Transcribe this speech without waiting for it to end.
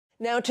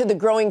Now to the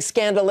growing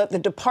scandal at the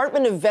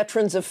Department of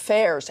Veterans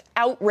Affairs.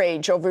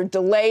 Outrage over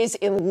delays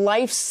in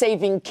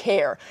life-saving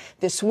care.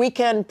 This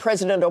weekend,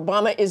 President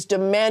Obama is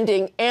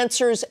demanding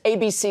answers.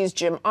 ABC's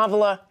Jim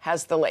Avila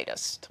has the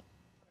latest.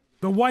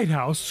 The White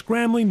House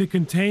scrambling to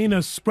contain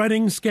a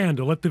spreading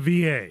scandal at the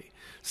VA,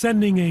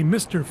 sending a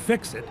Mr.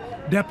 Fix-It,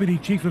 Deputy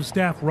Chief of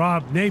Staff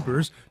Rob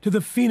Neighbors, to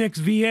the Phoenix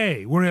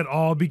VA, where it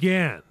all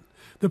began.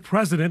 The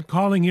president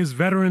calling his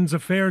Veterans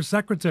Affairs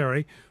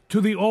Secretary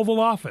to the Oval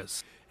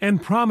Office and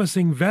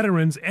promising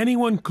veterans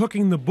anyone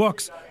cooking the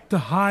books to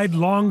hide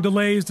long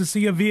delays to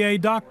see a VA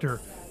doctor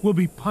will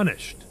be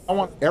punished. I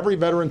want every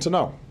veteran to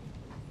know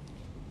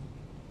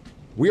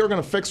we are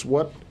going to fix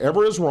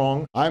whatever is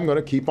wrong. I'm going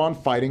to keep on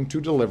fighting to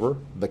deliver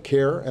the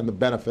care and the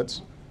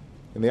benefits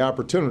and the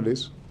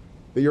opportunities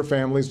that your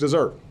families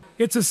deserve.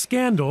 It's a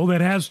scandal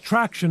that has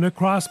traction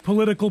across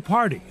political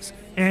parties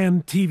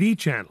and TV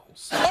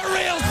channels. A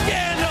real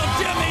scandal,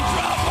 Jimmy,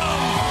 drop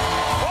 'em!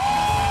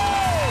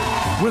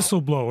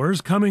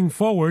 Whistleblowers coming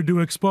forward to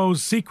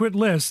expose secret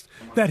lists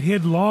that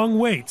hid long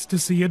waits to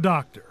see a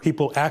doctor.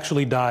 People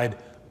actually died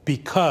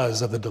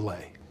because of the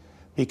delay.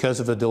 Because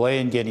of the delay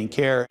in getting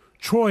care.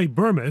 Troy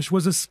Burmish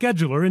was a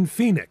scheduler in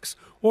Phoenix,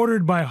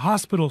 ordered by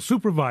hospital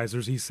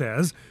supervisors, he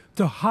says,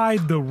 to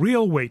hide the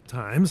real wait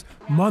times,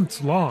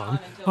 months long,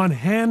 on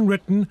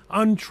handwritten,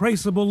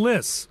 untraceable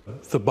lists.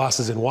 The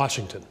bosses in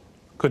Washington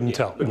couldn't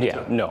tell.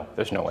 No,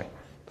 there's no way.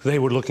 They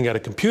were looking at a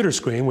computer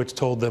screen which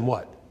told them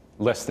what?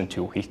 Less than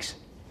 2 weeks,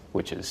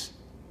 which is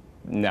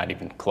not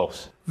even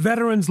close.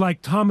 Veterans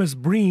like Thomas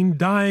Breen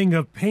dying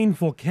of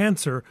painful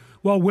cancer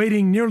while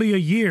waiting nearly a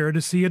year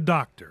to see a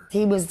doctor.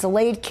 He was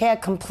delayed care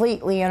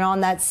completely and on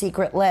that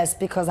secret list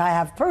because I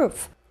have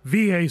proof.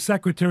 VA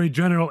Secretary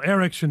General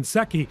Eric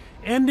Shinseki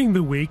ending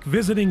the week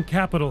visiting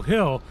Capitol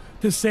Hill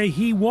to say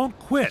he won't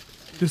quit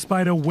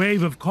despite a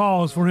wave of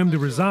calls for him to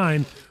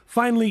resign,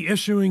 finally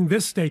issuing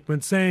this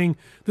statement saying,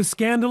 "The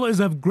scandal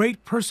is of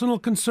great personal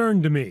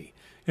concern to me,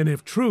 and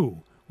if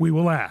true, we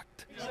will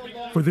act."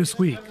 For This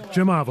Week,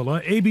 Jim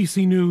Avila,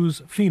 ABC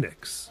News,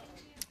 Phoenix.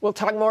 We'll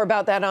talk more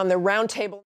about that on the roundtable.